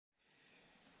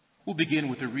We'll begin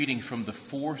with a reading from the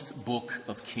 4th book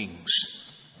of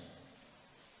Kings.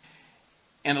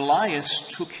 And Elias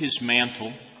took his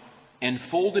mantle and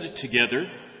folded it together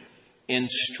and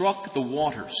struck the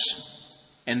waters,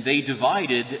 and they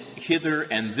divided hither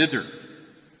and thither,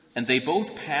 and they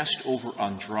both passed over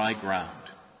on dry ground.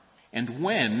 And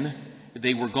when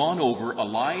they were gone over,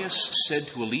 Elias said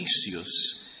to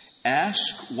Eliseus,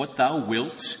 "Ask what thou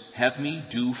wilt have me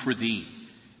do for thee,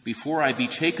 before I be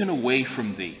taken away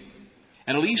from thee."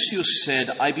 And Eliseus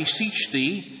said, "I beseech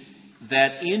thee,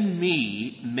 that in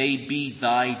me may be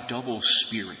thy double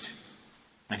spirit."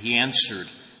 And he answered,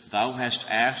 "Thou hast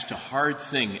asked a hard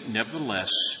thing.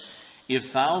 Nevertheless,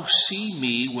 if thou see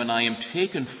me when I am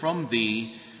taken from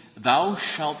thee, thou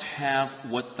shalt have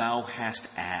what thou hast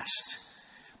asked.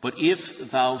 But if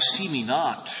thou see me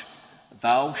not,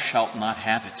 thou shalt not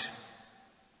have it."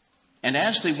 And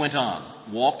as they went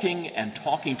on, walking and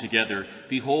talking together,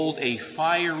 behold, a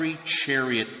fiery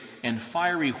chariot and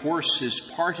fiery horses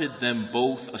parted them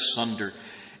both asunder.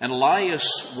 And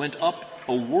Elias went up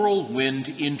a whirlwind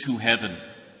into heaven.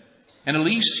 And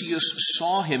Eliseus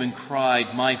saw him and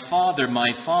cried, my father,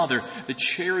 the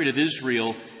chariot of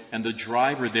Israel and the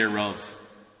driver thereof."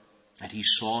 And he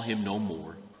saw him no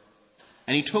more.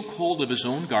 And he took hold of his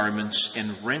own garments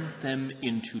and rent them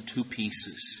into 2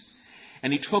 pieces.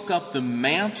 And he took up the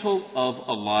mantle of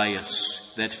Elias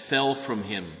that fell from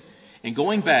him. And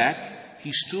going back,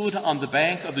 he stood on the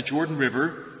bank of the Jordan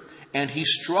River, and he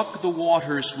struck the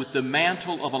waters with the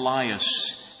mantle of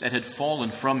Elias that had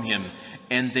fallen from him,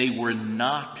 and they were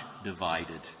not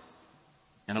divided.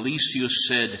 And Eliseus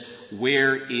said,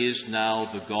 "Where is now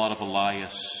the God of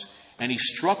Elias?" And he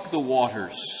struck the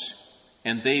waters,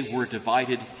 and they were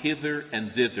divided hither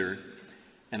and thither,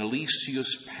 and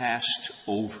Eliseus passed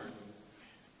over.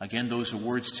 Again, those are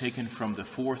words taken from the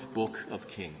 4th book of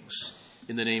Kings.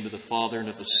 In the name of the Father, and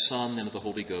of the Son, and of the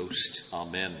Holy Ghost.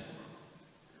 Amen.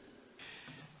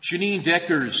 Janine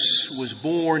Dekkers was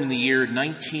born in the year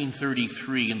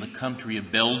 1933 in the country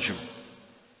of Belgium.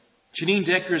 Janine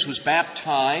Dekkers was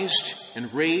baptized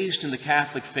and raised in the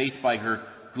Catholic faith by her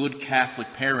good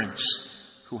Catholic parents,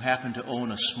 who happened to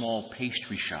own a small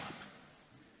pastry shop.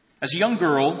 As a young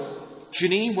girl,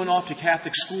 Janine went off to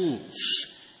Catholic schools,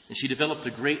 and she developed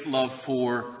a great love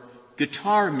for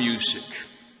guitar music,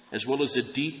 as well as a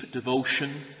deep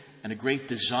devotion and a great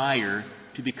desire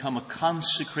to become a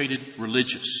consecrated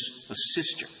religious, a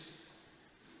sister.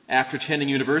 After attending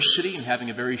university and having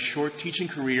a very short teaching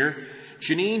career,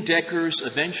 Janine Dekkers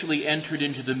eventually entered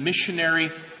into the missionary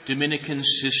Dominican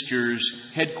sisters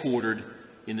headquartered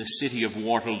in the city of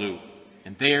Waterloo.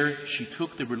 And there she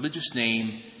took the religious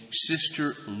name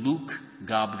Sister Luke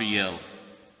Gabrielle.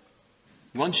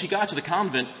 Once she got to the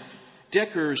convent,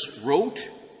 Dekkers wrote,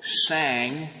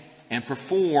 sang, and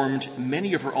performed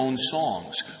many of her own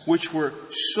songs, which were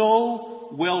so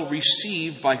well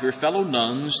received by her fellow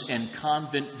nuns and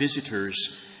convent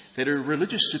visitors that her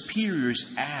religious superiors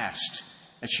asked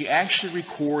that she actually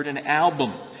record an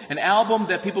album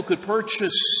that people could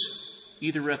purchase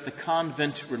either at the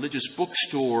convent religious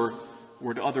bookstore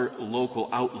or at other local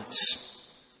outlets.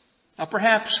 Now,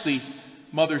 perhaps the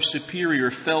Mother Superior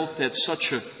felt that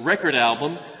such a record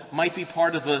album might be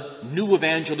part of a new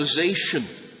evangelization,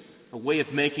 a way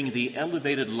of making the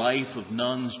elevated life of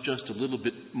nuns just a little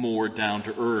bit more down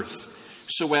to earth,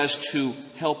 so as to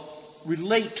help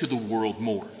relate to the world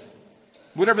more.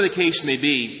 Whatever the case may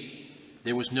be,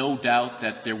 there was no doubt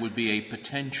that there would be a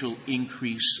potential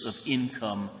increase of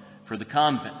income for the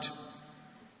convent.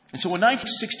 And so in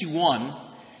 1961,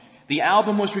 the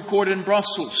album was recorded in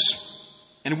Brussels.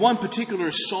 And one particular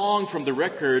song from the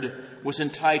record was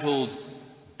entitled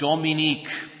Dominique,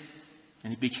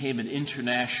 and it became an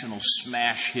international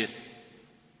smash hit.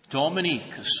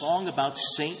 Dominique, a song about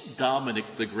Saint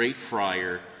Dominic the Great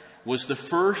Friar, was the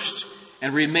first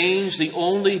and remains the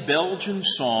only Belgian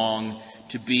song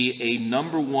to be a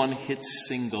 #1 hit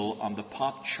single on the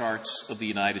pop charts of the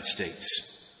United States.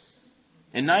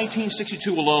 In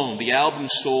 1962 alone, the album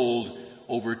sold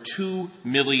over 2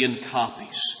 million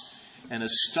copies. And a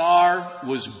star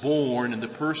was born in the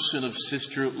person of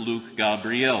Sister Luke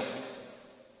Gabrielle.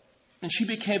 And she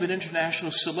became an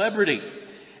international celebrity.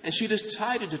 And she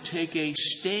decided to take a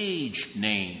stage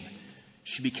name.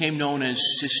 She became known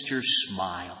as Sister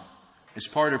Smile as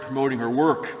part of promoting her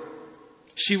work.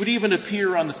 She would even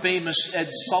appear on the famous Ed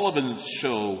Sullivan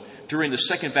Show during the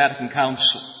Second Vatican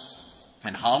Council.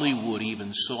 And Hollywood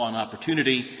even saw an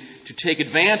opportunity to take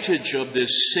advantage of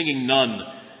this singing nun.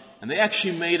 And they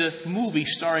actually made a movie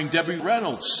starring Debbie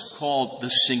Reynolds called The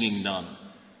Singing Nun.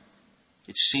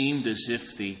 It seemed as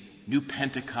if the new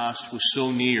Pentecost was so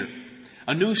near.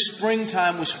 A new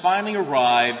springtime was finally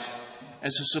arrived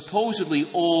as a supposedly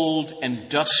old and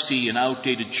dusty and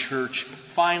outdated church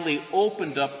finally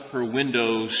opened up her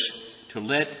windows to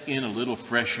let in a little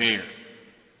fresh air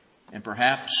and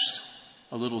perhaps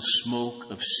a little smoke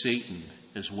of Satan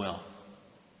as well.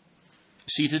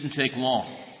 See, it didn't take long.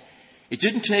 It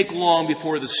didn't take long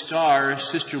before the star,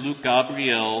 Sister Luke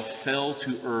Gabrielle, fell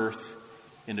to earth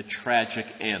in a tragic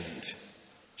end.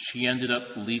 She ended up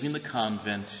leaving the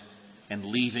convent and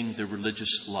leaving the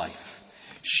religious life.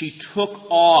 She took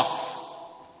off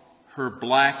her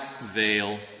black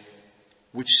veil,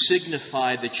 which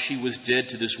signified that she was dead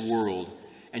to this world,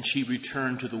 and she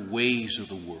returned to the ways of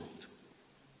the world.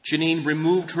 Janine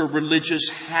removed her religious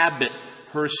habit,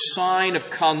 her sign of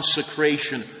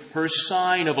consecration, her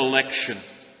sign of election,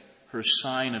 her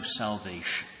sign of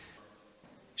salvation.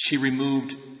 She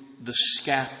removed the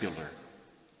scapular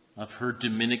of her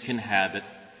Dominican habit,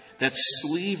 that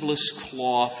sleeveless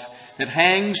cloth that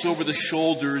hangs over the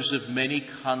shoulders of many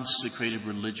consecrated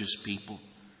religious people.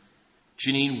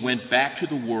 Janine went back to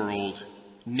the world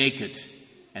naked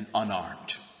and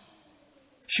unarmed.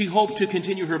 She hoped to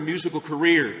continue her musical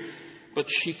career,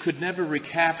 but she could never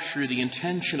recapture the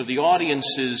attention of the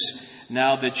audiences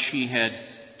now that she had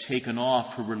taken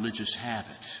off her religious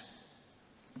habit.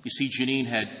 You see, Janine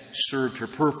had served her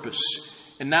purpose,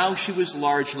 and now she was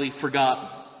largely forgotten.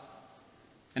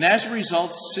 And as a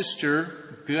result,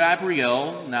 Sister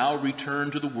Gabrielle now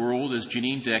returned to the world as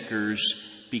Janine Deckers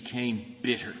became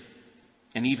bitter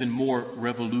and even more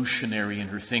revolutionary in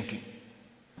her thinking.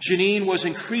 Janine was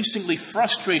increasingly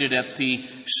frustrated at the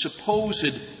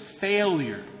supposed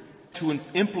failure to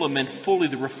implement fully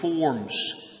the reforms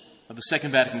of the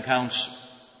Second Vatican Council.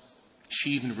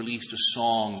 She even released a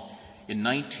song in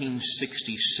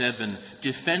 1967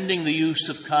 defending the use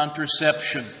of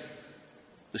contraception.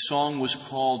 The song was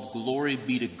called "Glory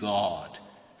Be to God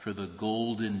for the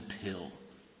Golden Pill."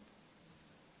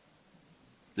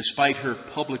 Despite her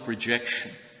public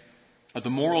rejection of the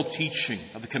moral teaching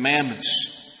of the commandments,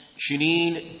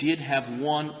 Janine did have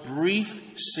one brief,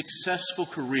 successful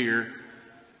career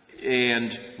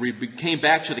and came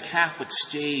back to the Catholic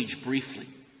stage briefly.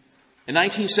 In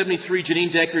 1973,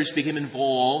 Janine Deckers became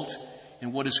involved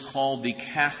in what is called the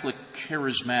Catholic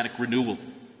Charismatic Renewal.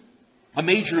 A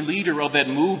major leader of that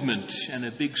movement and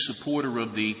a big supporter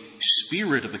of the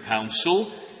spirit of the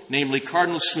council, namely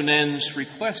Cardinal Sunens,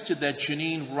 requested that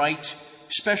Janine write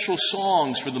special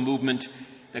songs for the movement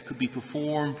that could be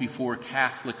performed before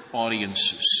Catholic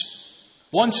audiences.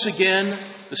 Once again,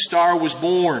 the star was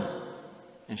born,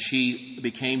 and she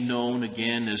became known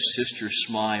again as Sister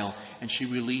Smile, and she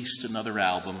released another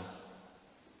album.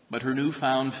 But her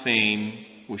newfound fame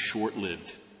was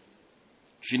short-lived.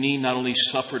 Janine not only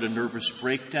suffered a nervous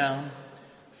breakdown,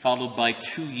 followed by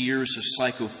 2 years of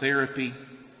psychotherapy,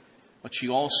 but she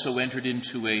also entered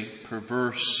into a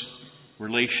perverse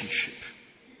relationship.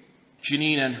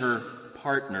 Janine and her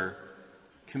partner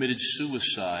committed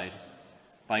suicide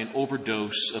by an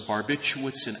overdose of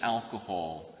barbiturates and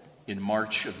alcohol in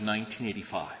March of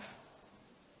 1985.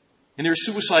 In their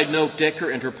suicide note,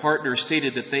 Decker and her partner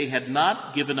stated that they had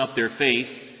not given up their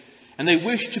faith and they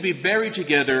wished to be buried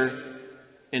together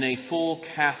in a full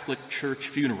Catholic Church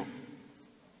funeral.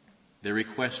 Their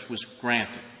request was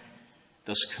granted,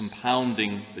 thus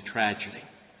compounding the tragedy.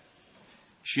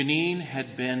 Janine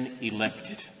had been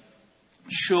elected,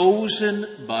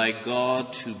 chosen by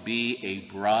God to be a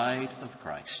bride of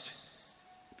Christ,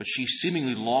 but she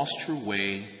seemingly lost her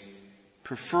way,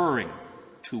 preferring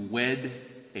to wed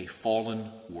a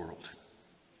fallen world.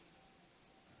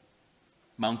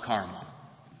 Mount Carmel.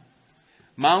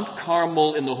 Mount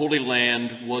Carmel in the Holy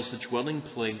Land was the dwelling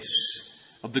place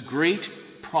of the great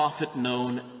prophet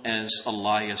known as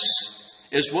Elias,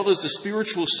 as well as the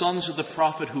spiritual sons of the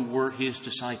prophet who were his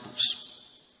disciples.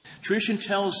 Tradition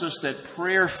tells us that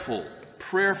prayerful,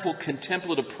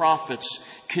 contemplative prophets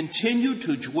continued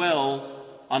to dwell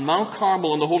on Mount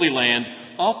Carmel in the Holy Land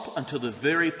up until the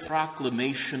very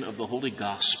proclamation of the Holy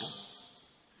Gospel.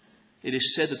 It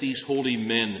is said that these holy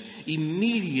men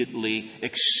immediately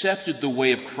accepted the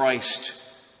way of Christ.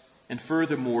 And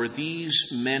furthermore,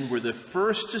 these men were the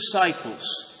first disciples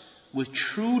with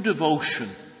true devotion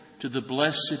to the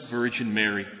Blessed Virgin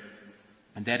Mary.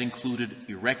 And that included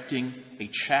erecting a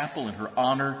chapel in her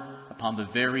honor upon the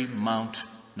very mount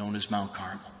known as Mount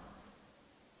Carmel.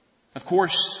 Of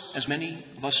course, as many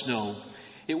of us know,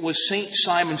 it was St.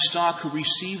 Simon Stock who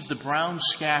received the brown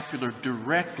scapular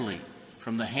directly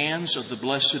from the hands of the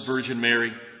Blessed Virgin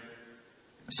Mary.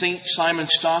 St. Simon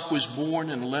Stock was born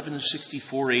in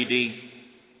 1164 AD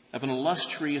of an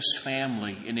illustrious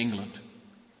family in England.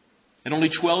 At only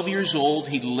 12 years old,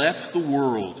 he left the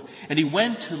world and he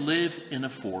went to live in a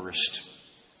forest.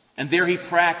 And there he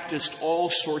practiced all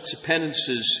sorts of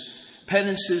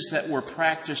penances that were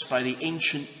practiced by the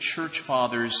ancient church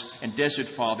fathers and desert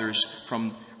fathers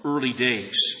from early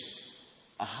days.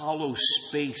 A hollow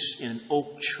space in an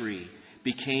oak tree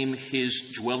became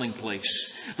his dwelling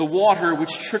place. The water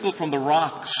which trickled from the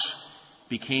rocks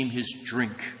became his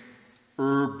drink.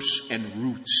 Herbs and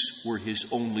roots were his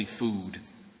only food.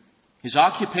 His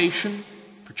occupation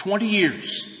for 20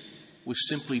 years was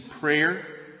simply prayer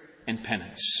and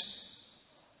penance.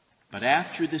 But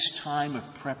after this time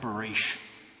of preparation,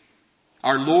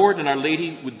 our Lord and Our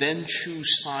Lady would then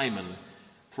choose Simon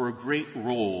for a great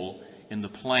role in the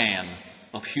plan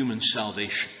of human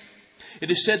salvation.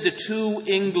 It is said that 2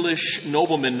 English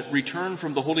noblemen returned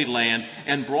from the Holy Land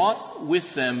and brought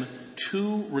with them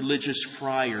 2 religious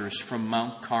friars from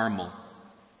Mount Carmel.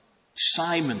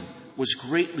 Simon was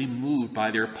greatly moved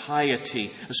by their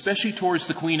piety, especially towards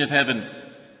the Queen of Heaven,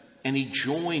 and he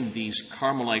joined these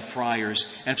Carmelite friars.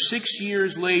 And 6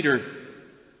 years later,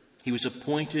 he was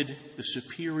appointed the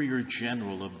superior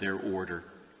general of their order.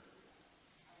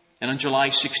 And on July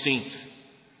 16th,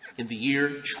 in the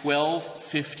year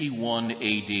 1251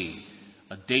 A.D.,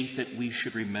 a date that we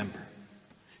should remember,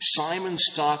 Simon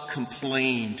Stock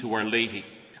complained to Our Lady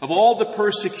of all the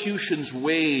persecutions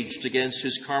waged against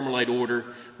his Carmelite order,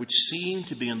 which seemed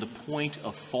to be on the point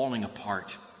of falling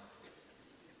apart.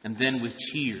 And then with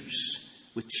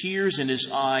tears in his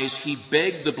eyes, he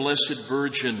begged the Blessed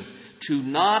Virgin to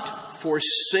not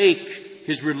forsake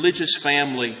his religious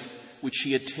family, which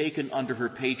she had taken under her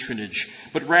patronage,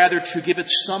 but rather to give it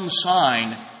some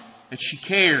sign that she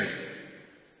cared,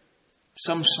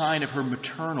 some sign of her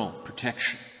maternal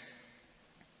protection.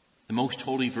 The Most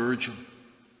Holy Virgin,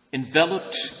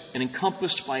 enveloped and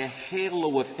encompassed by a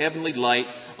halo of heavenly light,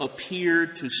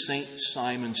 appeared to St.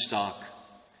 Simon Stock.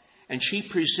 And she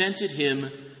presented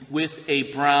him with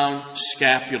a brown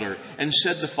scapular and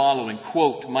said the following,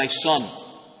 quote, "My son,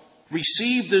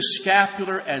 receive this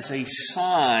scapular as a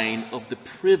sign of the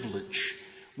privilege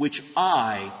which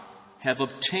I have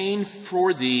obtained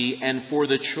for thee and for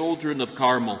the children of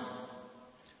Carmel.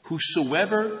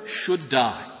 Whosoever should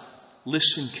die,"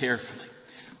 listen carefully,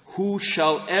 "who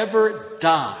shall ever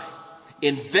die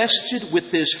invested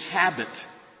with this habit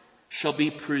shall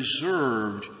be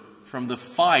preserved from the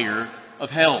fire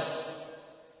of hell."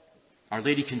 Our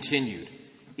Lady continued,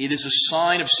 "It is a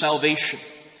sign of salvation.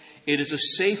 It is a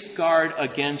safeguard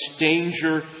against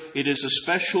danger. It is a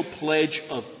special pledge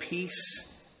of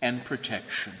peace and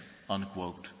protection,"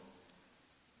 unquote.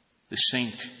 The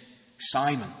saint,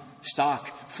 Simon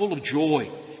Stock, full of joy,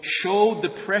 showed the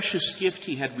precious gift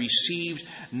he had received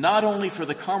not only for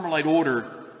the Carmelite order,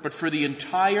 but for the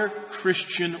entire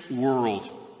Christian world.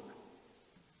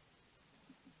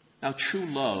 Now, true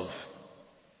love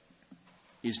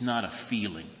is not a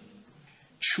feeling.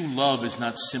 True love is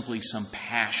not simply some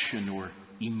passion or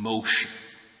emotion.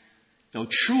 No,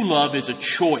 true love is a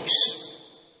choice.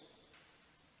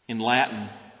 In Latin,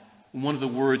 one of the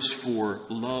words for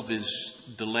love is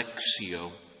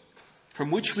dilectio, from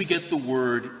which we get the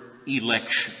word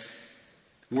election,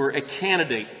 where a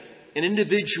candidate, an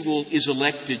individual is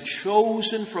elected,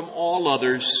 chosen from all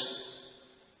others,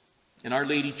 and Our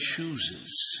Lady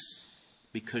chooses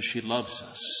because she loves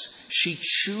us. She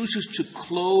chooses to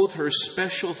clothe her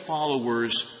special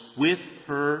followers with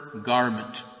her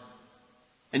garment.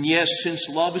 And yes, since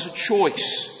love is a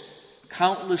choice,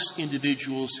 countless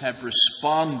individuals have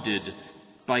responded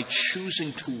by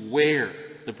choosing to wear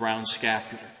the brown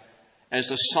scapular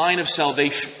as a sign of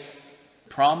salvation,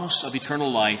 promise of eternal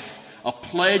life, a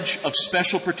pledge of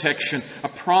special protection, a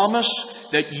promise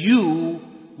that you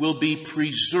will be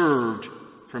preserved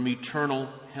from eternal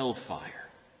hellfire.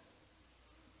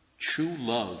 True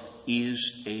love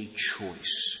is a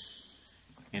choice.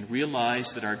 And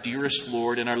realize that our dearest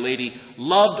Lord and Our Lady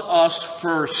loved us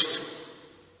first,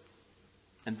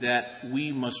 and that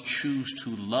we must choose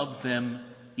to love them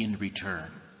in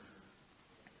return.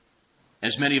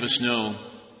 As many of us know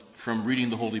from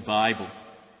reading the Holy Bible,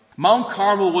 Mount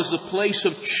Carmel was a place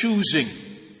of choosing.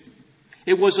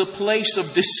 It was a place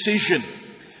of decision,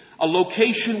 a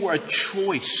location where a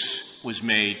choice was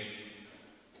made.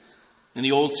 In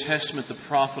the Old Testament, the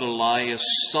prophet Elias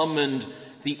summoned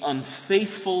the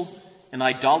unfaithful and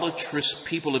idolatrous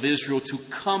people of Israel to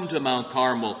come to Mount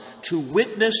Carmel to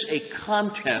witness a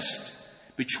contest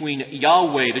between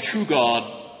Yahweh, the true God,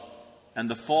 and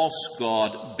the false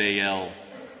god Baal.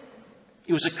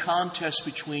 It was a contest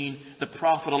between the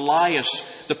prophet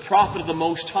Elias, the prophet of the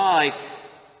Most High,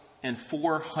 and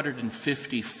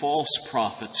 450 false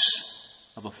prophets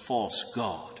of a false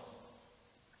god.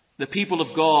 the people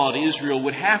of God, Israel,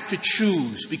 would have to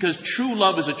choose, because true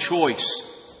love is a choice.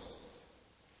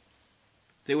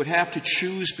 They would have to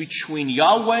choose between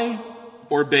Yahweh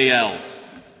or Baal.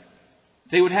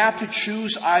 They would have to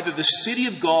choose either the city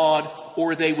of God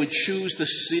or they would choose the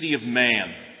city of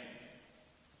man.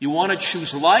 You want to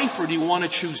choose life or do you want to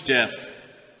choose death?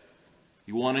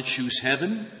 You want to choose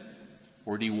heaven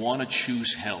or do you want to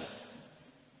choose hell?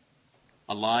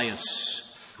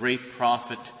 Elias, great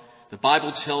prophet, the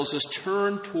Bible tells us,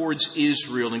 turned towards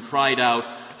Israel and cried out,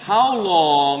 "How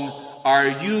long are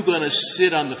you going to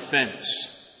sit on the fence?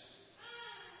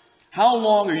 How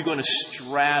long are you going to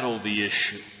straddle the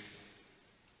issue?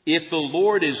 If the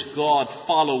Lord is God,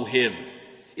 follow him.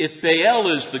 If Baal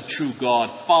is the true God,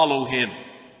 follow him."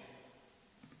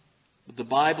 But the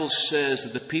Bible says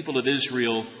that the people of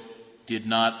Israel did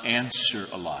not answer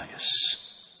Elias.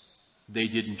 They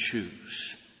didn't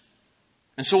choose.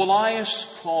 And so Elias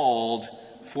called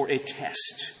for a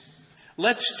test.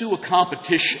 Let's do a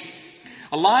competition.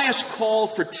 Elias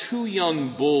called for 2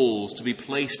 young bulls to be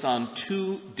placed on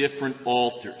 2 different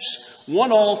altars.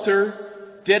 One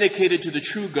altar dedicated to the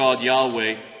true God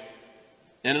Yahweh,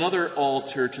 and another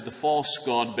altar to the false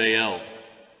god Baal.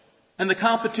 And the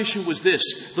competition was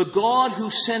this: the God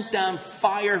who sent down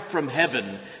fire from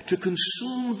heaven to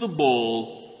consume the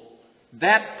bull,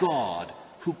 that God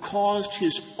who caused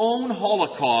his own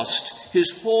Holocaust, his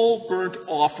whole burnt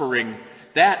offering,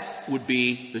 that would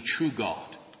be the true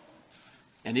God.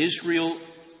 And Israel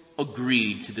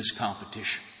agreed to this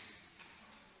competition.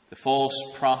 The false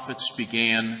prophets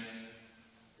began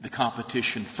the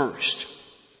competition first.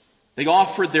 They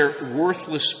offered their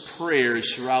worthless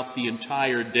prayers throughout the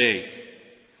entire day.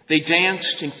 They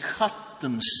danced and cut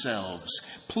themselves,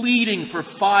 pleading for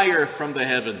fire from the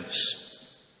heavens.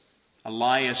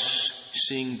 Elias,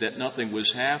 seeing that nothing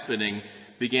was happening,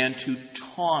 began to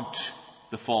taunt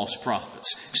the false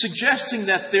prophets, suggesting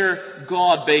that their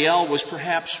god Baal was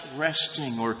perhaps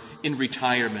resting or in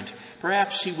retirement.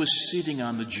 Perhaps he was sitting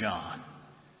on the john.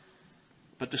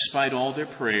 But despite all their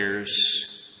prayers,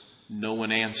 no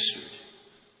one answered,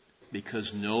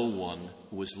 because no one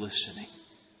was listening.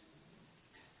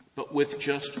 But with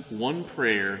just one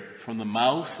prayer from the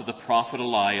mouth of the prophet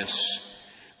Elias,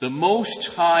 the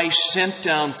Most High sent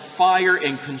down fire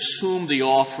and consumed the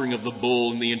offering of the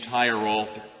bull and the entire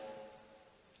altar.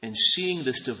 And seeing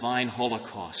this divine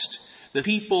holocaust, the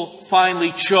people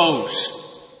finally chose.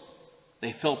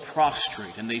 They fell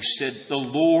prostrate and they said, "The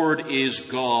Lord is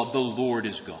God, the Lord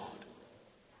is God."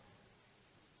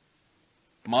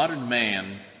 Modern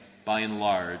man, by and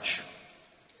large,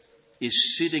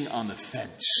 is sitting on the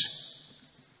fence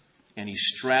and he's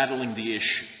straddling the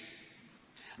issue.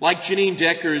 Like Janine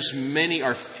Deckers, many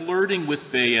are flirting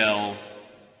with Baal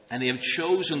and they have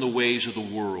chosen the ways of the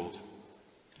world.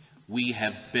 We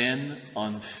have been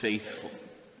unfaithful,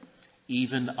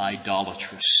 even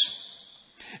idolatrous.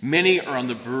 Many are on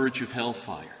the verge of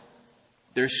hellfire.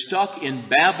 They're stuck in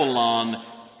Babylon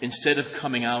instead of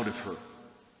coming out of her.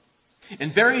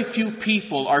 And very few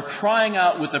people are crying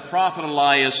out with the prophet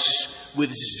Elias,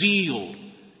 "With zeal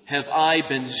have I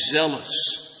been zealous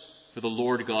for the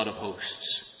Lord God of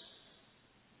hosts."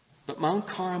 But Mount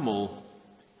Carmel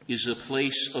is a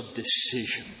place of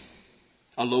decision,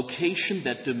 a location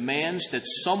that demands that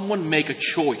someone make a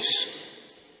choice.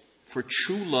 For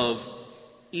true love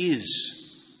is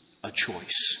a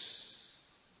choice.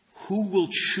 Who will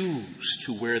choose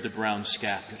to wear the brown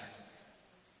scapular?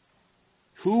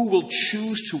 Who will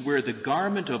choose to wear the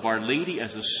garment of Our Lady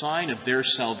as a sign of their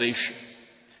salvation?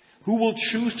 Who will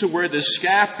choose to wear the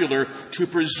scapular to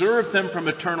preserve them from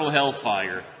eternal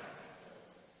hellfire?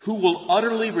 Who will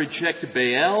utterly reject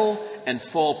Baal and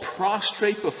fall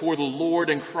prostrate before the Lord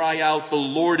and cry out, "The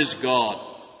Lord is God"?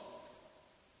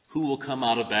 Who will come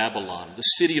out of Babylon, the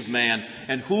city of man,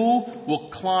 and who will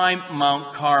climb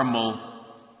Mount Carmel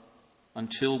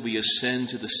until we ascend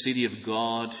to the city of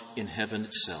God in heaven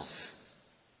itself?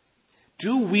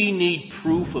 Do we need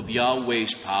proof of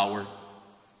Yahweh's power?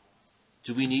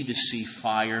 Do we need to see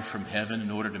fire from heaven in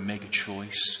order to make a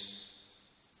choice?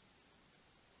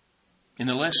 In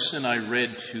the lesson I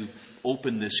read to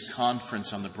open this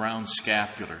conference on the brown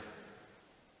scapular,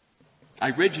 I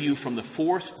read to you from the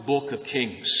 4th book of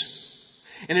Kings.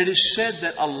 And it is said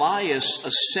that Elias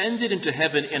ascended into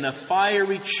heaven in a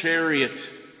fiery chariot.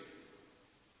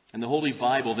 And the Holy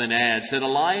Bible then adds that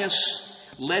Elias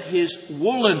let his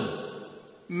woolen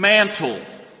mantle,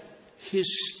 his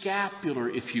scapular,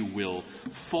 if you will,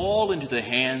 fall into the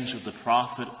hands of the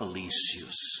prophet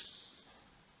Eliseus.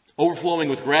 Overflowing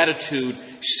with gratitude,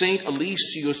 Saint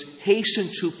Eliseus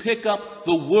hastened to pick up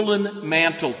the woolen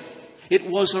mantle. It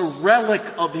was a relic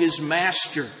of his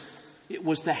master, It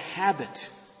was the habit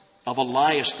of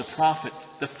Elias the prophet,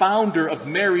 the founder of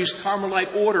Mary's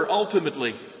Carmelite order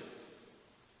ultimately.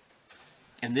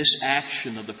 And this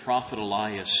action of the prophet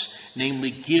Elias,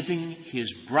 namely giving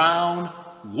his brown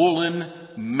woolen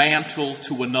mantle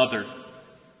to another,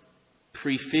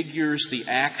 prefigures the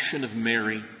action of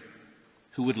Mary,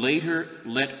 who would later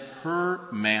let her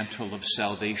mantle of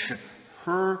salvation,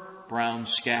 her brown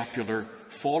scapular,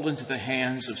 fall into the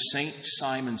hands of St.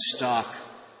 Simon Stock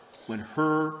when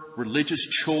her religious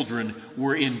children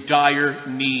were in dire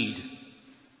need,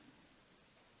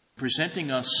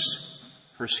 presenting us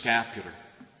her scapular,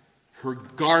 her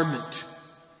garment.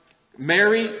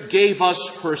 Mary gave us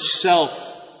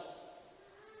herself.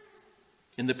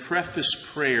 In the preface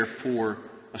prayer for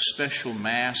a special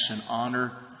Mass in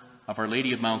honor of Our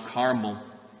Lady of Mount Carmel,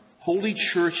 Holy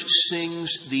Church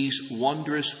sings these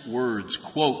wondrous words,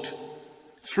 quote,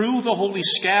 "Through the Holy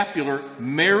Scapular,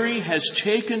 Mary has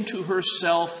taken to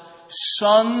herself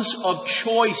sons of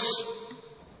choice."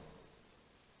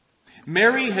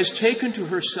 Mary has taken to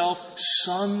herself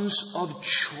sons of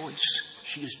choice.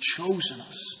 She has chosen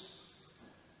us.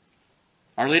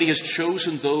 Our Lady has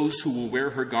chosen those who will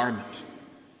wear her garment,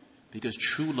 because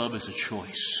true love is a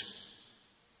choice.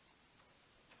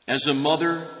 As a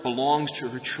mother belongs to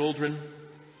her children,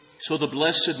 so the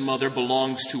Blessed Mother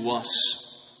belongs to us.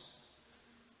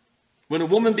 When a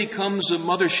woman becomes a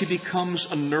mother, she becomes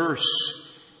a nurse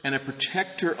and a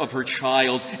protector of her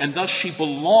child, and thus she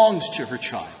belongs to her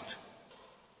child.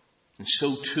 And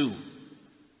so too,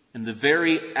 in the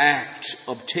very act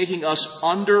of taking us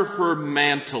under her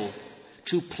mantle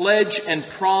to pledge and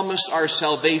promise our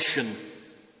salvation,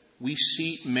 we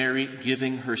see Mary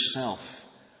giving herself,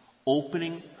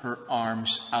 opening her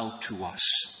arms out to us.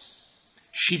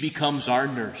 She becomes our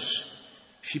nurse.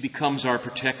 She becomes our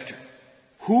protector.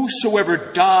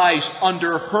 Whosoever dies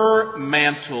under her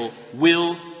mantle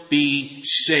will be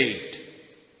saved.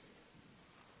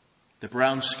 The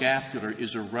brown scapular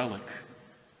is a relic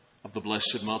of the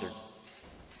Blessed Mother.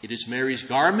 It is Mary's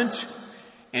garment,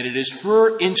 and it is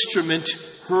her instrument,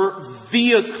 her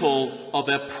vehicle of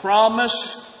a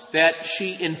promise that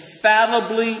she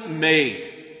infallibly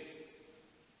made.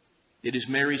 It is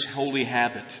Mary's holy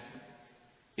habit.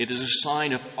 It is a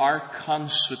sign of our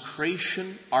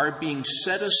consecration, our being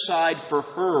set aside for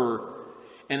her,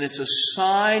 and it's a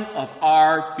sign of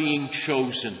our being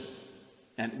chosen,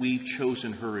 and we've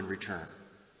chosen her in return.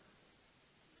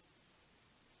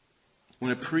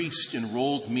 When a priest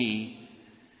enrolled me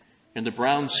in the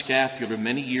brown scapular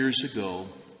many years ago,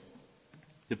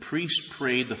 the priest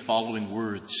prayed the following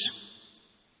words: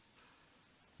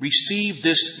 "Receive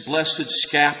this blessed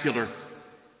scapular,"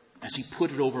 as he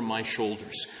put it over my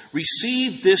shoulders.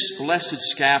 "Receive this blessed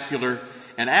scapular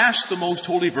and ask the Most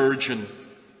Holy Virgin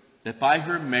that by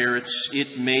her merits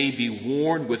it may be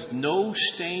worn with no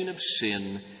stain of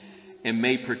sin and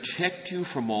may protect you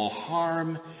from all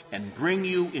harm and bring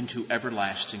you into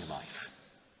everlasting life."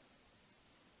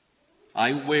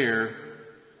 I wear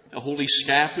the Holy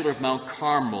Scapular of Mount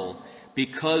Carmel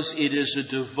because it is a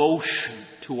devotion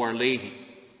to Our Lady.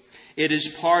 It is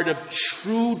part of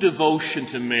true devotion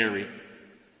to Mary.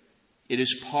 It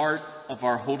is part of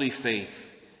our holy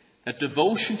faith that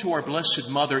devotion to our Blessed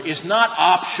Mother is not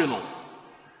optional.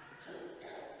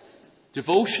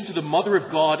 Devotion to the Mother of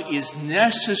God is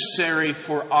necessary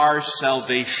for our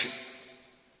salvation.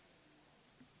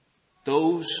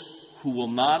 Those who will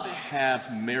not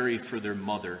have Mary for their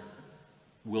mother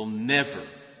will never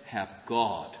have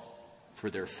God for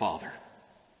their father.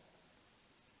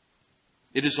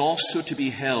 It is also to be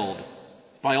held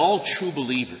by all true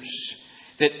believers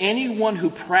that anyone who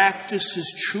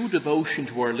practices true devotion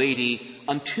to Our Lady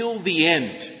until the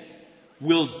end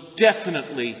will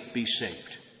definitely be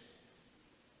saved.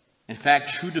 In fact,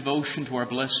 true devotion to our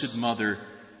Blessed Mother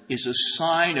is a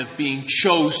sign of being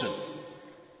chosen.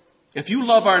 If you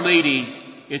love Our Lady,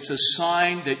 it's a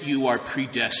sign that you are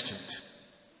predestined,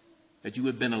 that you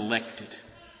have been elected,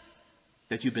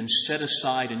 that you've been set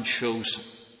aside and chosen.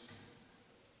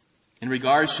 In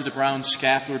regards to the brown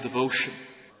scapular devotion,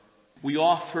 we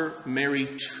offer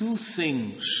Mary two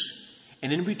things,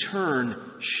 and in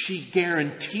return, she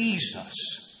guarantees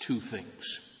us two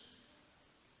things.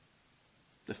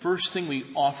 The first thing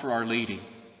we offer Our Lady,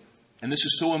 and this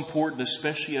is so important,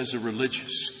 especially as a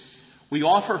religious, we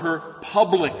offer her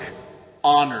public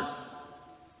honor,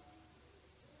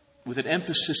 with an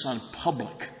emphasis on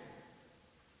public.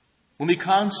 When we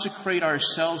consecrate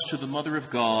ourselves to the Mother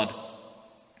of God,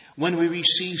 when we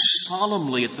receive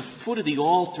solemnly at the foot of the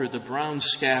altar the brown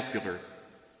scapular,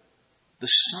 the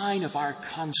sign of our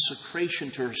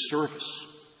consecration to her service,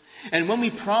 and when we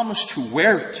promise to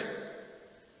wear it,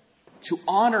 to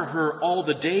honor her all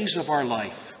the days of our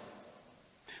life.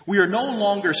 We are no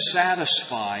longer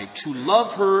satisfied to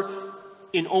love her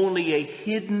in only a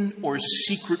hidden or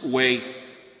secret way,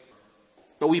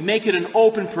 but we make it an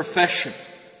open profession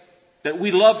that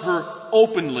we love her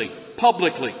openly,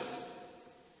 publicly.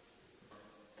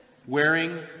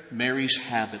 Wearing Mary's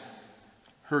habit,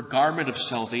 her garment of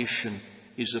salvation,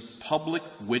 is a public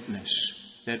witness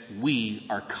that we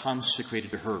are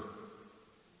consecrated to her.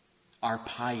 Our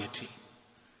piety,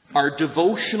 our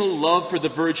devotional love for the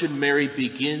Virgin Mary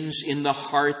begins in the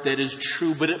heart, that is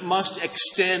true, but it must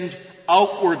extend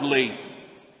outwardly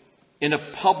in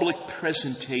a public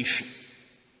presentation.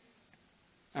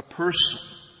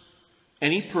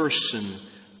 Any person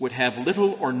would have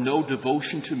little or no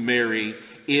devotion to Mary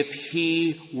if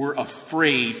he were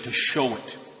afraid to show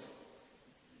it.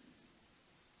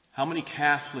 How many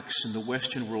Catholics in the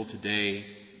Western world today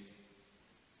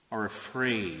are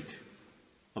afraid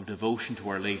of devotion to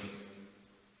Our Lady?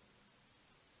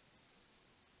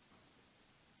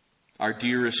 Our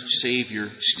dearest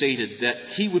Savior stated that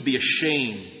he would be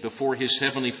ashamed before his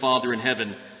Heavenly Father in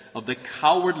heaven of the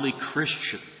cowardly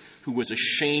Christian who was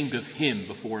ashamed of him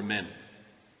before men.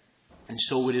 And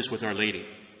so it is with Our Lady.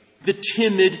 The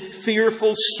timid,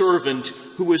 fearful servant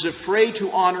who is afraid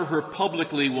to honor her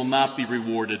publicly will not be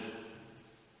rewarded.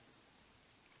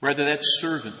 Rather, that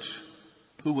servant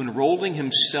who, enrolling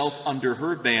himself under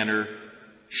her banner,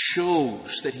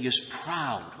 shows that he is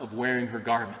proud of wearing her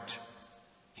garment.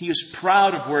 He is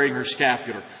proud of wearing her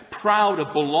scapular, proud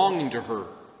of belonging to her,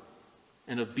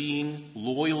 and of being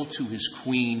loyal to his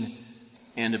queen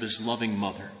and of his loving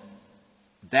mother.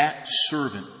 That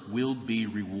servant will be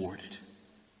rewarded.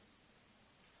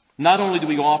 Not only do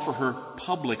we offer her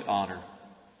public honor,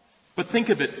 but think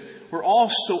of it, we're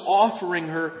also offering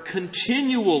her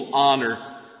continual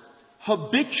honor,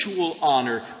 habitual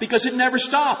honor, because it never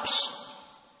stops.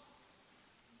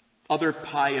 Other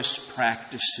pious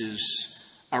practices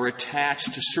are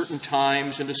attached to certain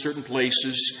times and to certain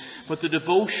places, but the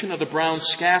devotion of the brown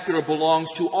scapular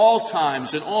belongs to all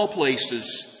times and all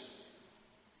places,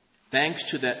 thanks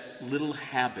to that little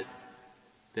habit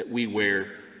that we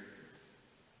wear.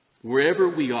 Wherever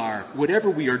we are, whatever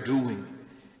we are doing,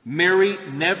 Mary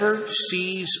never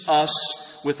sees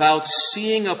us without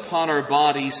seeing upon our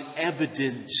bodies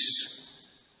evidence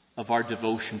of our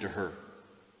devotion to her.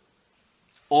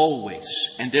 Always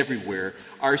and everywhere,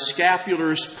 our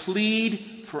scapulars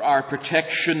plead for our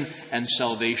protection and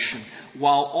salvation,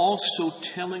 while also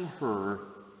telling her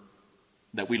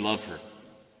that we love her.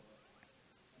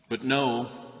 But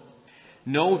know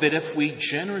that if we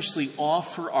generously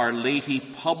offer Our Lady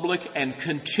public and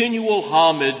continual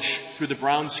homage through the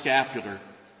brown scapular,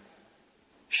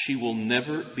 she will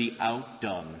never be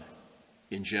outdone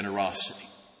in generosity.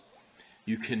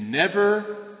 You can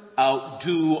never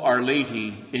outdo Our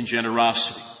Lady in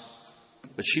generosity,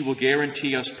 but she will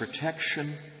guarantee us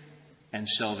protection and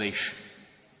salvation.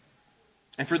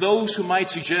 And for those who might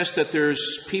suggest that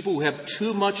there's people who have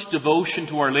too much devotion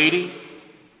to Our Lady,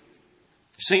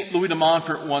 St. Louis de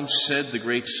Montfort once said, the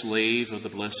great slave of the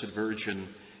Blessed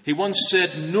Virgin, he once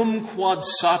said, "Num quod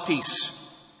satis,"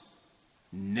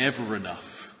 never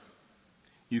enough.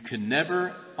 You can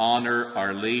never honor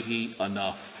Our Lady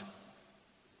enough.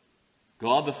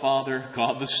 God the Father,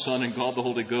 God the Son, and God the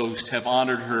Holy Ghost have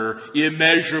honored her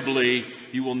immeasurably.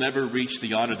 You will never reach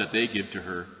the honor that they give to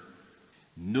her.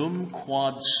 Num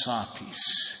quod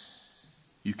satis.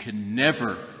 You can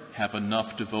never have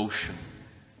enough devotion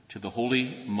to the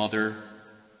Holy Mother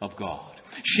of God.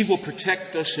 She will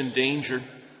protect us in danger.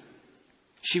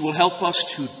 She will help us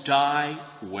to die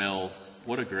well.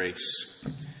 What a grace.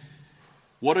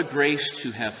 What a grace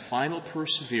to have final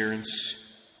perseverance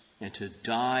and to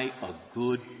die a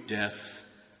good death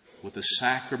with the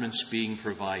sacraments being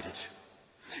provided.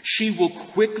 She will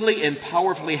quickly and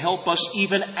powerfully help us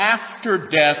even after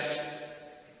death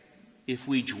if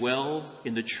we dwell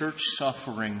in the church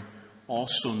suffering,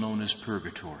 also known as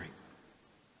purgatory.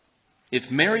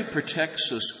 If Mary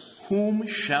protects us, whom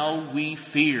shall we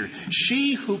fear?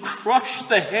 She who crushed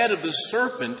the head of the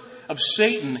serpent, of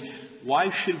Satan,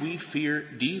 why should we fear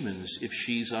demons if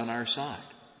she's on our side?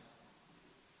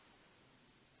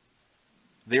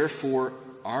 Therefore,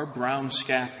 our brown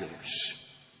scapulars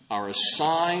are a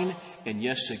sign and,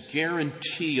 yes, a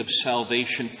guarantee of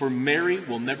salvation, for Mary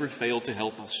will never fail to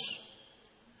help us.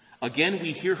 Again,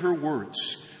 we hear her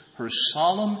words, her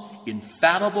solemn,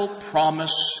 infallible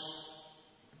promise,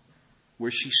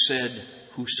 where she said,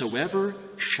 "Whosoever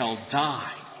shall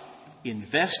die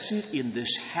invested in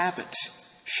this habit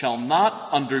shall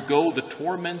not undergo the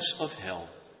torments of hell."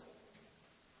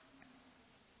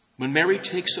 when Mary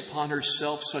takes upon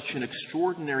herself such an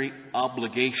extraordinary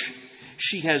obligation,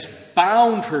 she has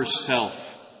bound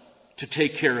herself to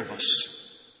take care of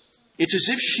us. It's as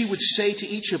if she would say to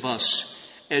each of us,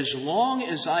 as long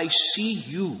as I see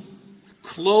you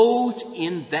clothed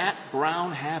in that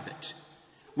brown habit,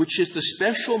 which is the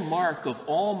special mark of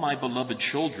all my beloved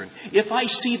children, if I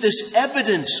see this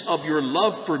evidence of your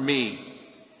love for me,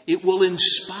 it will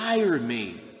inspire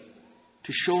me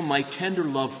to show my tender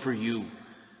love for you.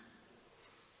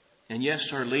 And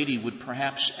yes, Our Lady would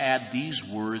perhaps add these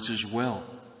words as well.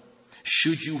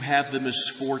 Should you have the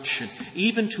misfortune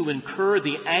even to incur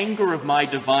the anger of my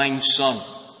divine Son,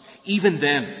 even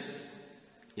then,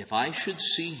 if I should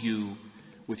see you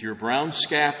with your brown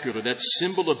scapular, that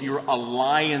symbol of your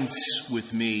alliance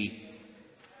with me,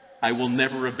 I will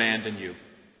never abandon you.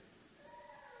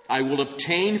 I will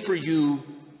obtain for you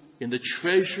in the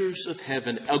treasures of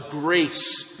heaven a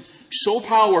grace so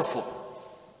powerful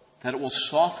that it will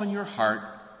soften your heart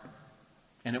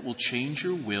and it will change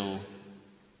your will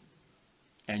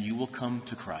and you will come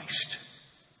to Christ.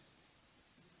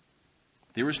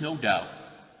 There is no doubt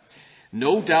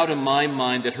in my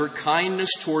mind that her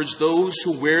kindness towards those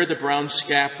who wear the brown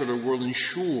scapular will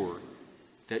ensure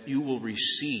that you will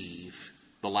receive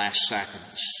the last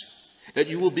sacraments, that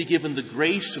you will be given the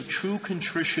grace of true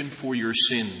contrition for your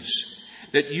sins,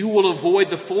 that you will avoid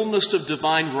the fullness of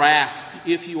divine wrath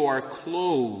if you are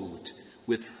clothed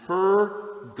with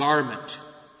her garment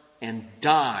and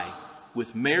die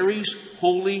with Mary's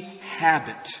holy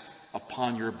habit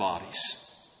upon your bodies.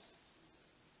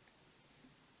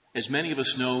 As many of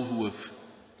us know who have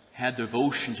had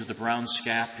devotion to the brown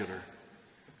scapular,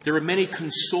 there are many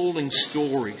consoling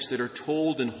stories that are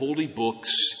told in holy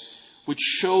books which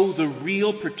show the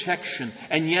real protection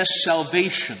and, yes,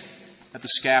 salvation that the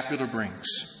scapular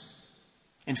brings.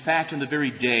 In fact, on the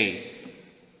very day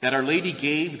that Our Lady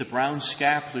gave the brown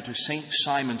scapular to St.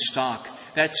 Simon Stock,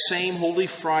 that same holy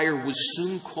friar was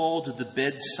soon called to the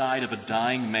bedside of a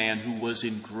dying man who was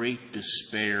in great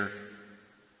despair.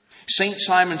 St.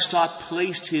 Simon Stock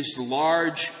placed his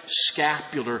large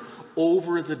scapular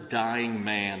over the dying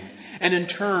man, and in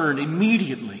turn,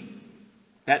 immediately,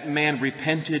 that man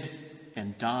repented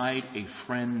and died a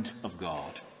friend of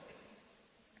God.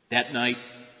 That night,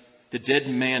 the dead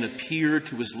man appeared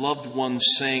to his loved ones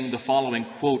saying the following,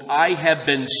 quote, I have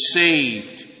been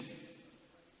saved.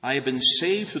 I have been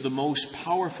saved through the most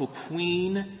powerful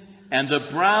queen and the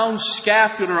brown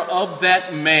scapular of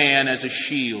that man as a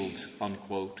shield,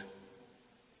 unquote.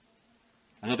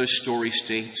 Another story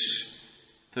states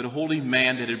that a holy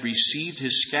man that had received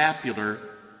his scapular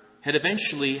had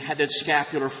eventually had that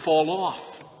scapular fall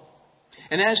off.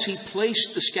 And as he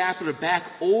placed the scapular back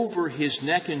over his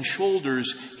neck and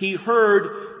shoulders, he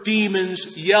heard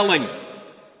demons yelling,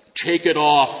 take it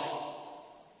off.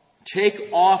 Take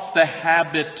off the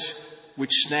habit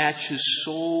which snatches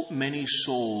so many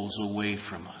souls away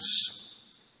from us.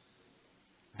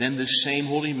 Then this same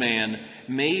holy man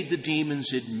made the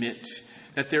demons admit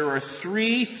that there are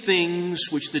three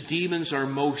things which the demons are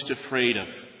most afraid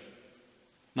of.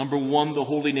 Number one, the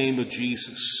holy name of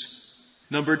Jesus.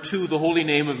 Number two, the holy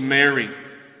name of Mary.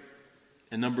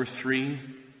 And number three,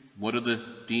 what are the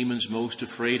demons most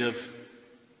afraid of?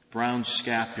 Brown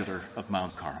scapular of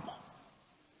Mount Carmel.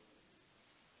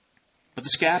 But the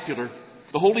scapular,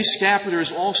 the holy scapular,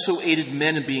 has also aided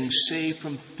men in being saved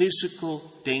from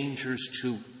physical dangers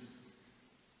too.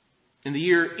 In the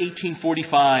year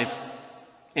 1845,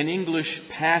 an English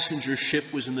passenger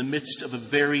ship was in the midst of a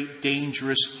very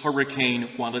dangerous hurricane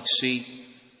while at sea.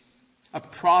 A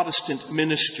Protestant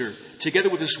minister, together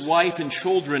with his wife and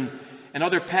children and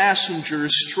other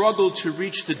passengers, struggled to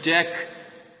reach the deck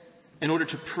in order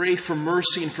to pray for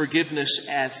mercy and forgiveness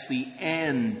as the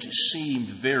end seemed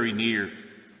very near.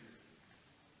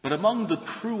 But among the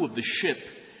crew of the ship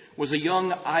was a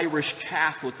young Irish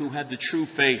Catholic who had the true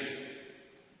faith.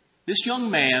 This young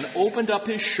man opened up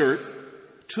his shirt,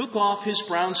 took off his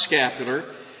brown scapular,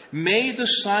 made the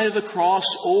sign of the cross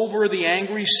over the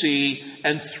angry sea,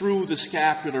 and threw the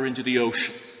scapular into the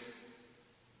ocean.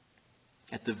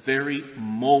 At the very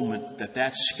moment that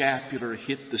that scapular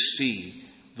hit the sea,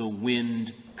 the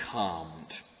wind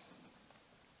calmed.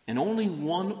 And only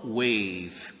one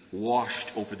wave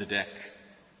washed over the deck,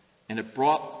 and it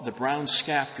brought the brown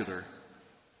scapular,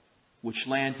 which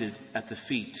landed at the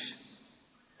feet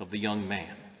of the young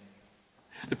man.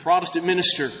 The Protestant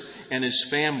minister and his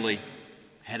family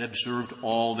had observed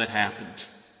all that happened.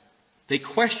 They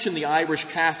questioned the Irish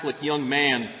Catholic young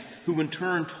man, who in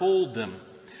turn told them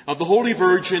of the Holy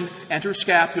Virgin and her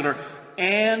scapular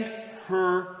and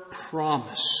her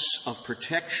promise of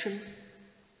protection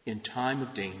in time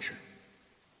of danger.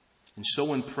 And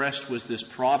so impressed was this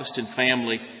Protestant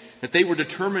family that they were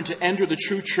determined to enter the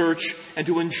true church and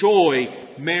to enjoy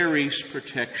Mary's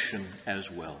protection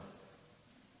as well.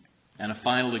 And a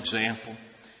final example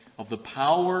of the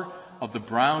power of the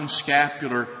brown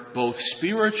scapular, both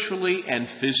spiritually and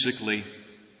physically.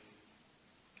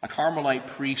 A Carmelite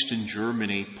priest in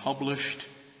Germany published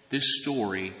this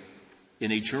story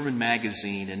in a German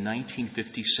magazine in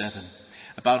 1957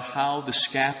 about how the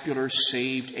scapular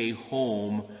saved a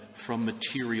home from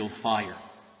material fire.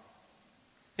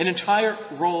 An entire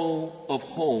row of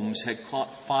homes had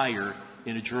caught fire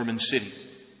in a German city.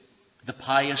 The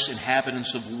pious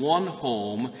inhabitants of one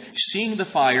home, seeing the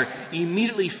fire,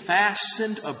 immediately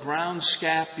fastened a brown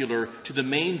scapular to the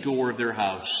main door of their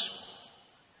house.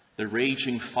 The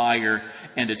raging fire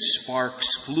and its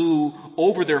sparks flew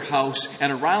over their house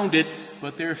and around it,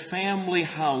 but their family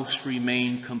house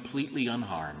remained completely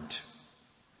unharmed.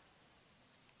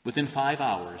 Within 5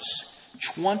 hours,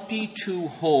 22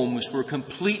 homes were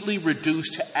completely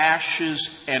reduced to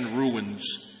ashes and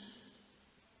ruins.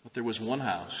 But there was one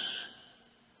house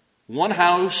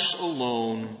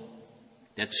alone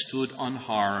that stood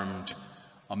unharmed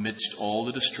amidst all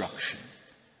the destruction,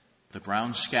 the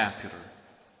brown scapular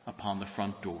upon the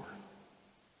front door.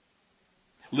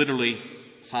 Literally,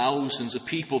 thousands of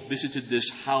people visited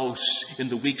this house in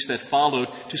the weeks that followed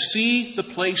to see the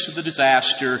place of the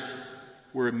disaster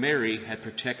where Mary had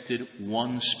protected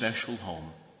one special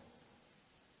home.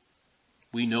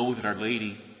 We know that Our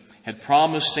Lady had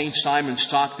promised St. Simon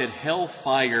Stock that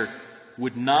hellfire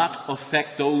would not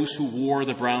affect those who wore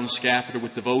the brown scapular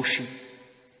with devotion.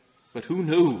 But who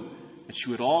knew that she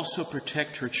would also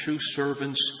protect her true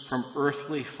servants from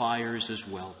earthly fires as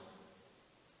well?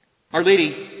 Our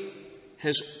Lady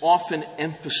has often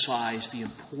emphasized the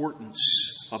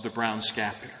importance of the brown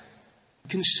scapular.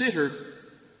 Consider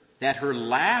that her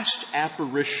last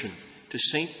apparition to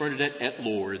St. Bernadette at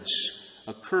Lourdes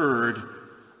occurred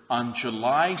on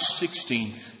July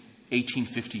 16th,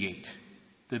 1858,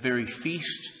 the very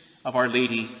feast of Our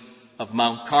Lady of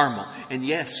Mount Carmel. And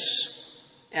yes,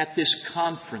 at this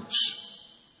conference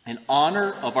in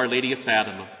honor of Our Lady of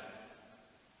Fatima,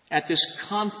 at this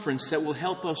conference that will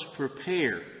help us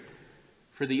prepare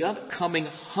for the upcoming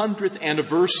 100th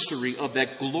anniversary of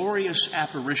that glorious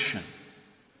apparition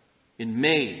in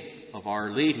May of Our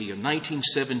Lady of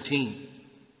 1917,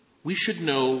 we should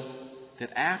know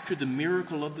that after the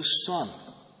miracle of the sun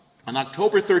on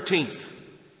October 13th,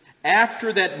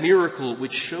 after that miracle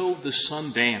which showed the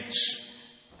sun dance,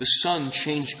 the sun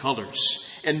changed colors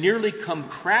and nearly come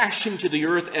crashing to the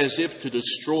earth as if to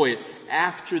destroy it.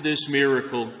 After this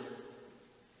miracle,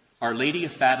 Our Lady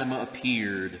of Fatima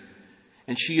appeared,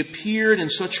 and she appeared in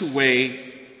such a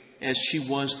way as she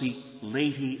was the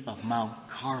Lady of Mount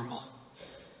Carmel.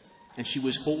 And she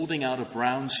was holding out a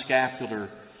brown scapular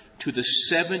to the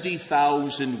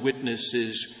 70,000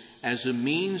 witnesses as a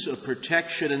means of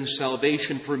protection and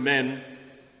salvation for men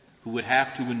who would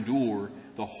have to endure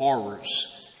the horrors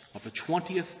of the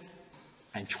 20th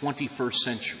and 21st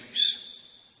centuries.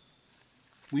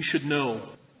 We should know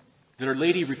that Our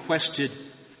Lady requested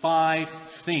 5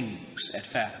 things at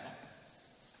Fatima.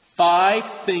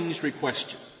 5 things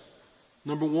requested.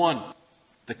 Number 1,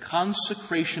 the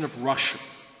consecration of Russia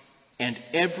and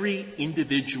every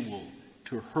individual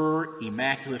to her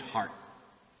Immaculate Heart.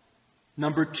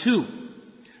 Number 2,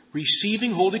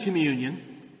 receiving Holy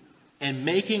Communion and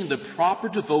making the proper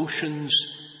devotions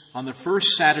on the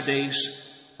first Saturdays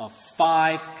of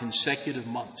 5 consecutive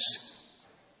months.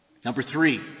 Number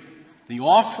 3, the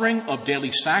offering of daily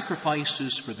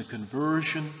sacrifices for the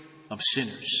conversion of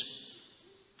sinners.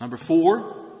 Number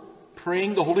 4,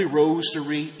 praying the Holy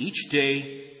Rosary each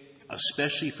day,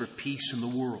 especially for peace in the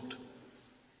world.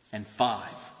 And 5,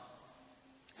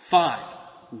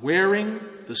 wearing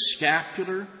the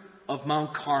scapular of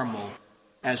Mount Carmel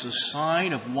as a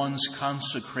sign of one's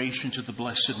consecration to the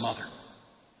Blessed Mother.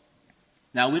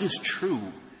 Now, it is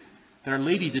true that Our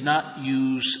Lady did not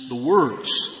use the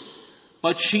words,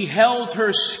 but she held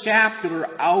her scapular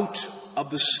out of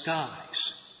the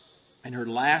skies in her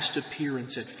last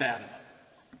appearance at Fatima.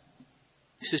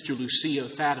 Sister Lucia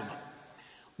of Fatima,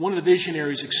 one of the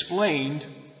visionaries, explained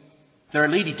that Our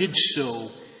Lady did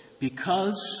so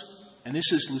because, and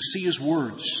this is Lucia's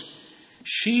words,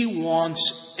 she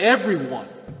wants everyone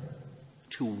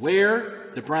to wear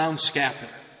the brown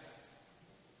scapular.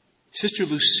 Sister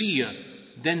Lucia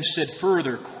then said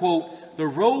further, quote, "The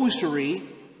rosary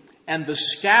and the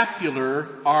scapular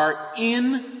are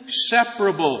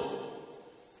inseparable,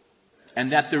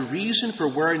 and that the reason for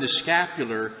wearing the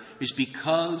scapular is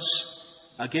because,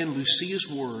 again, Lucia's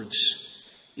words,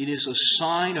 it is a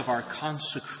sign of our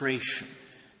consecration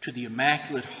to the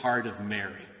Immaculate Heart of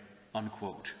Mary,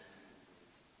 unquote.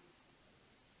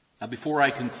 Now, before I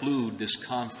conclude this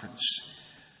conference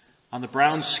on the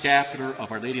brown scapular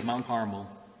of Our Lady of Mount Carmel,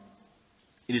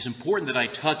 it is important that I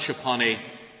touch upon a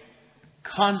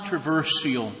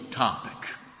controversial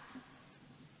topic.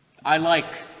 I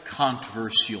like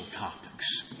controversial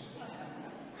topics.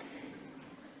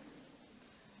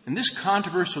 And this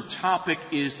controversial topic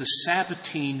is the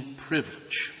Sabbatine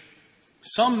privilege.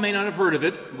 Some may not have heard of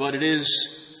it, but it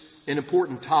is an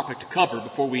important topic to cover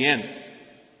before we end.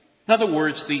 In other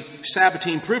words, the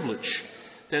Sabbatine privilege,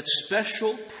 that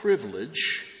special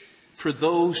privilege for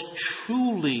those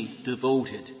truly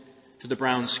devoted to the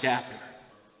brown scapular,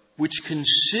 which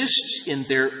consists in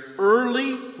their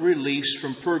early release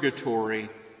from purgatory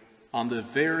on the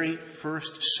very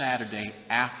first Saturday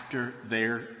after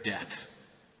their death.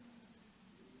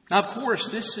 Now, of course,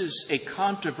 this is a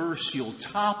controversial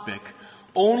topic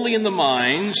only in the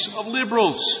minds of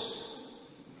liberals.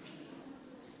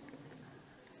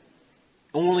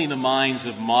 Only in the minds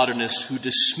of modernists who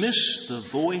dismiss the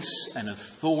voice and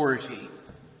authority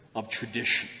of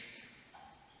tradition.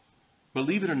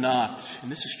 Believe it or not, and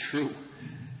this is true,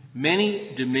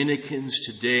 many Dominicans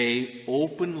today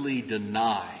openly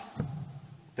deny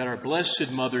that our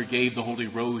Blessed Mother gave the Holy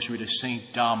Rosary to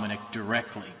St. Dominic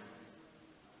directly.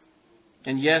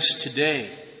 And yes,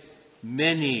 today,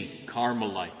 many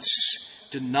Carmelites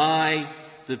deny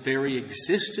the very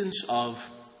existence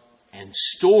of and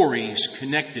stories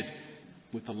connected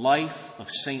with the life of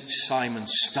St. Simon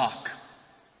Stock,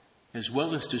 as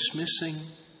well as dismissing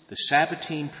the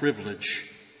Sabbatine privilege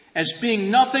as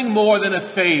being nothing more than a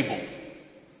fable.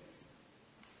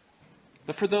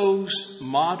 But for those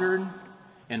modern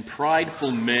and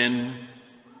prideful men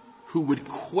who would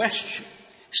question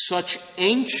such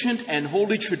ancient and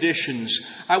holy traditions,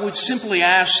 I would simply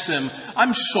ask them,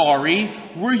 I'm sorry,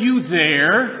 were you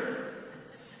there?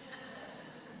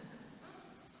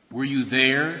 Were you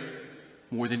there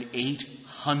more than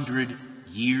 800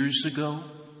 years ago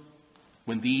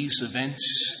when these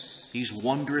events, these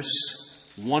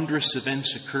wondrous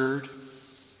events occurred?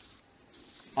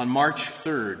 On March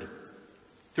 3rd,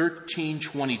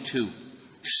 1322,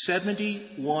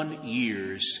 71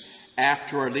 years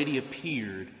after Our Lady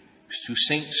appeared to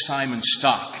St. Simon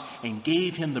Stock and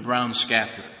gave him the brown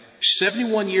scapular,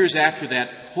 71 years after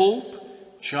that,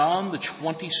 Pope John the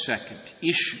 22nd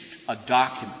issued a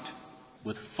document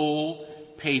with full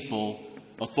papal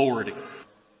authority.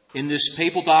 In this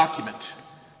papal document,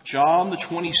 John the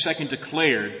 22nd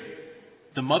declared,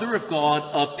 the Mother of God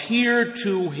appeared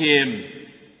to him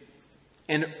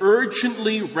and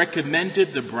urgently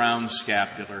recommended the brown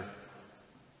scapular.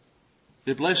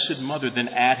 The Blessed Mother then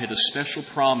added a special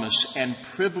promise and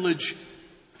privilege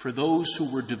for those who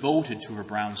were devoted to her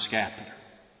brown scapular.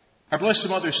 Our Blessed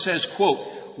Mother says, quote,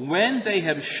 when they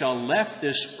shall left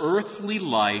this earthly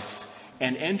life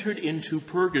and entered into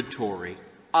purgatory,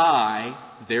 I,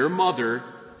 their mother,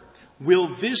 will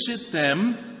visit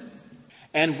them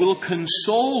and will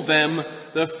console them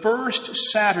the first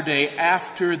Saturday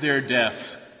after their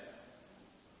death.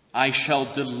 I shall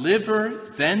deliver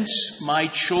thence my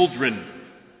children,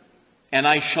 and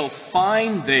I shall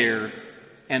find there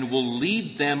and will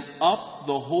lead them up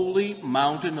the holy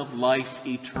mountain of life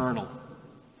eternal.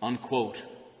 Unquote.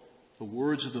 The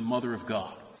words of the Mother of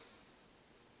God.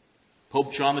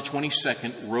 Pope John the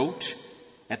 22nd wrote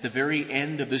at the very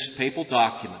end of this papal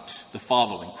document the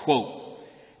following, quote,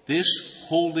 this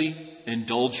holy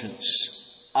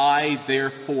indulgence I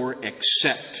therefore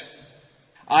accept.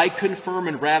 I confirm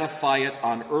and ratify it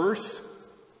on earth,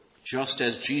 just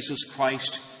as Jesus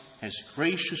Christ has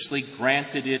graciously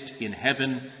granted it in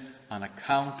heaven on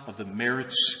account of the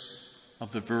merits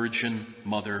of the Virgin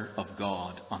Mother of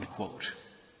God, unquote.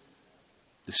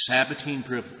 The Sabbatine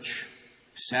privilege,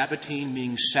 Sabbatine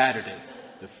means Saturday,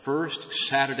 the first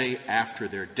Saturday after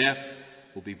their death,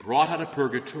 will be brought out of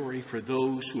purgatory for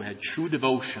those who had true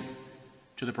devotion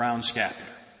to the brown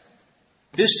scapular.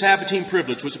 This Sabbatine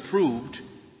privilege was approved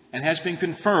and has been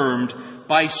confirmed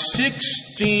by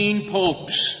 16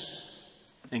 popes,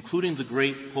 including the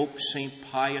great Pope St.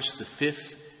 Pius V,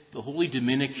 the Holy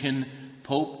Dominican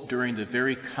Pope during the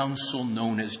very council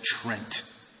known as Trent.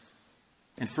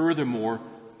 And furthermore,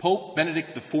 Pope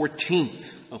Benedict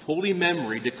XIV of holy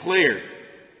memory declared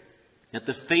that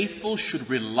the faithful should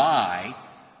rely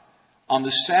on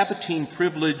the Sabbatine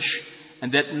privilege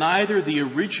and that neither the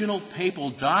original papal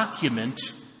document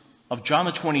of John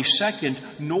the 22nd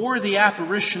nor the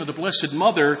apparition of the Blessed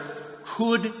Mother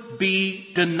could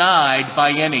be denied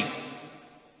by any.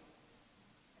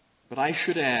 But I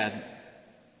should add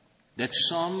that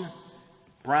some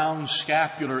Brown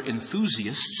scapular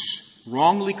enthusiasts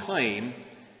wrongly claim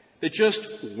that just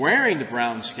wearing the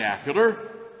brown scapular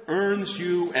earns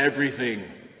you everything,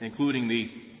 including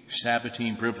the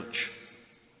Sabbatine privilege.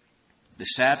 The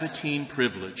Sabbatine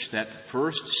privilege, that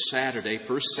first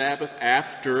Sabbath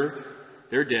after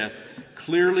their death,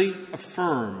 clearly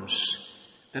affirms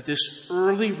that this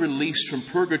early release from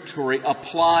purgatory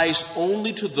applies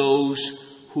only to those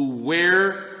who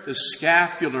wear the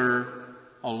scapular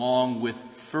along with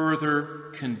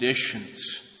further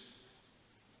conditions.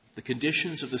 The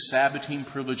conditions of the Sabbatine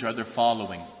privilege are the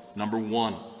following. Number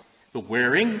 1, the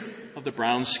wearing of the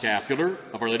brown scapular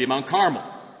of Our Lady of Mount Carmel.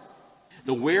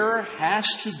 The wearer has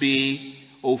to be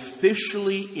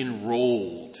officially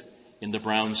enrolled in the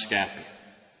brown scapular.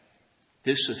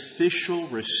 This official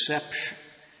reception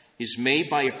is made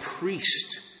by a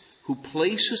priest who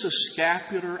places a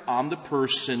scapular on the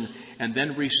person and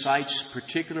then recites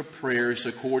particular prayers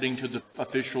according to the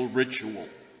official ritual.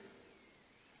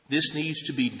 This needs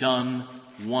to be done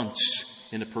once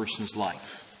in a person's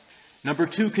life. Number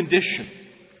 2 condition,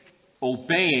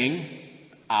 obeying,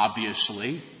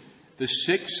 obviously, the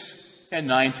 6th and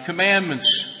 9th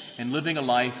commandments and living a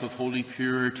life of holy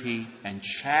purity and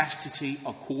chastity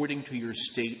according to your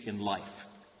state in life.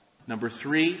 Number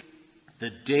 3, the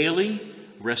daily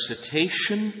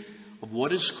recitation of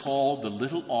what is called the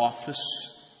little office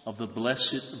of the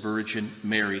Blessed Virgin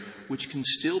Mary, which can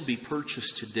still be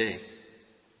purchased today.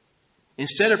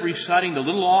 Instead of reciting the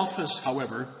little office,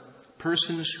 however,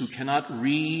 persons who cannot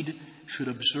read should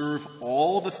observe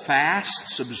all the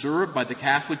fasts observed by the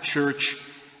Catholic Church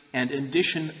and in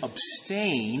addition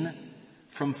abstain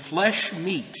from flesh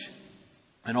meat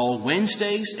on all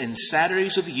Wednesdays and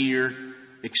Saturdays of the year,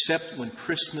 except when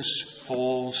Christmas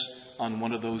falls on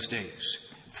one of those days.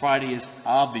 Friday is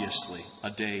obviously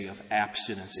a day of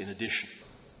abstinence in addition.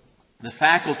 The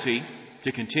faculty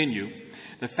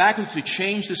to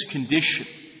change this condition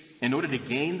in order to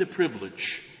gain the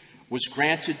privilege was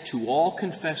granted to all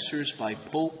confessors by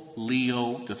Pope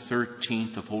Leo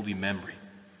XIII of holy memory.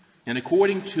 And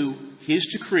according to his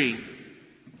decree,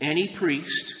 any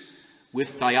priest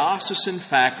with diocesan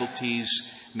faculties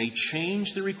may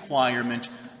change the requirement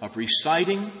of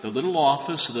reciting the little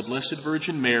office of the Blessed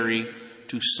Virgin Mary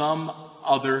to some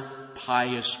other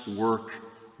pious work.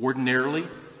 Ordinarily,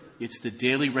 it's the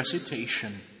daily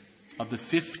recitation of the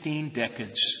 15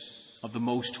 decades of the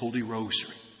Most Holy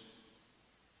Rosary.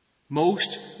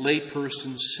 Most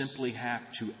laypersons simply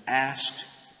have to ask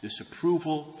this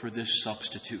approval for this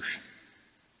substitution.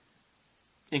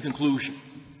 In conclusion,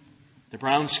 the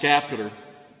brown scapular,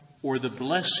 or the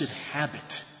blessed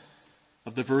habit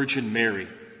of the Virgin Mary,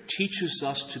 teaches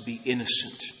us to be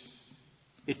innocent.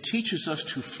 It teaches us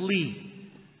to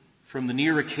flee from the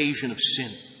near occasion of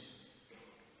sin.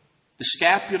 The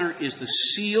scapular is the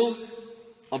seal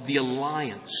of the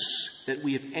alliance that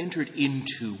we have entered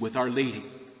into with Our Lady,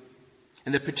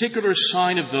 and the particular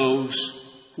sign of those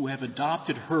who have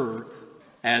adopted her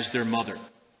as their mother.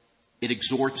 It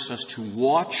exhorts us to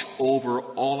watch over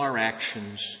all our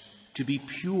actions, to be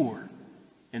pure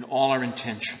in all our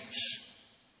intentions.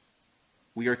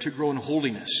 We are to grow in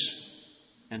holiness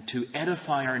and to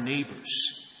edify our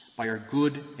neighbors by our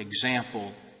good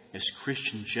example as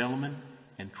Christian gentlemen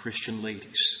and Christian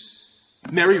ladies.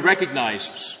 Mary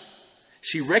recognizes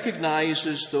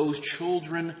those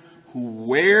children who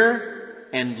wear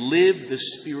and live the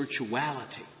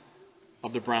spirituality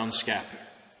of the brown scapular.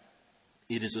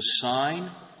 It is a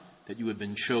sign that you have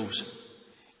been chosen.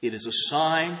 It is a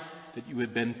sign that you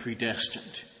have been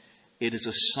predestined. It is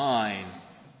a sign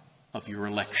of your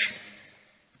election.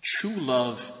 True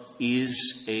love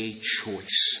is a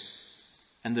choice,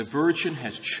 and the Virgin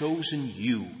has chosen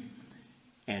you,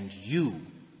 and you,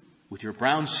 with your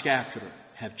brown scapular,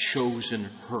 have chosen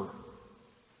her.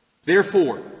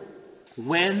 Therefore,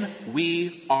 when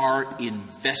we are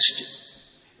invested,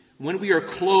 when we are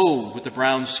clothed with the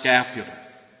brown scapular,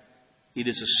 it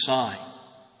is a sign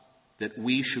that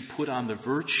we should put on the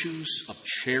virtues of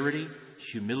charity,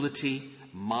 humility,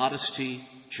 modesty,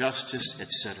 justice,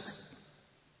 etc.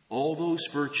 All those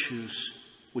virtues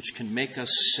which can make us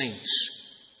saints,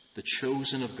 the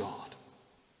chosen of God.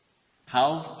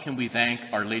 How can we thank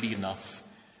Our Lady enough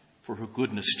for her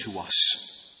goodness to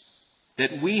us?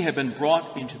 That we have been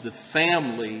brought into the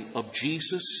family of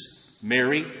Jesus,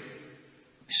 Mary,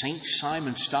 St.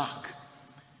 Simon Stock,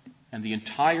 and the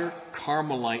entire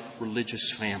Carmelite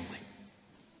religious family.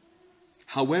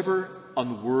 However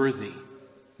unworthy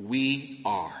we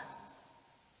are,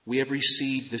 we have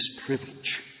received this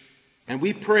privilege, and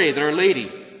we pray that Our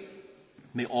Lady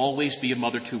may always be a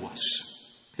mother to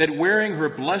us, that wearing her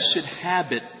blessed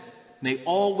habit may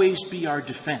always be our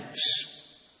defense,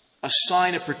 a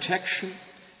sign of protection,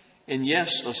 and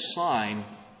yes, a sign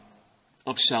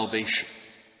of salvation.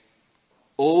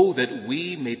 Oh, that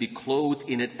we may be clothed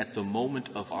in it at the moment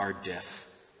of our death,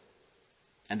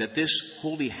 and that this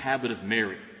holy habit of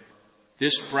Mary,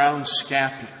 this brown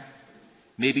scapular,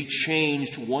 may be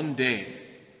changed one day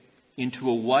into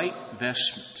a white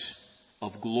vestment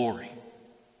of glory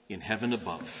in heaven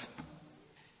above.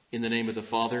 In the name of the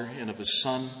Father, and of the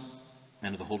Son,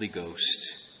 and of the Holy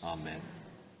Ghost. Amen.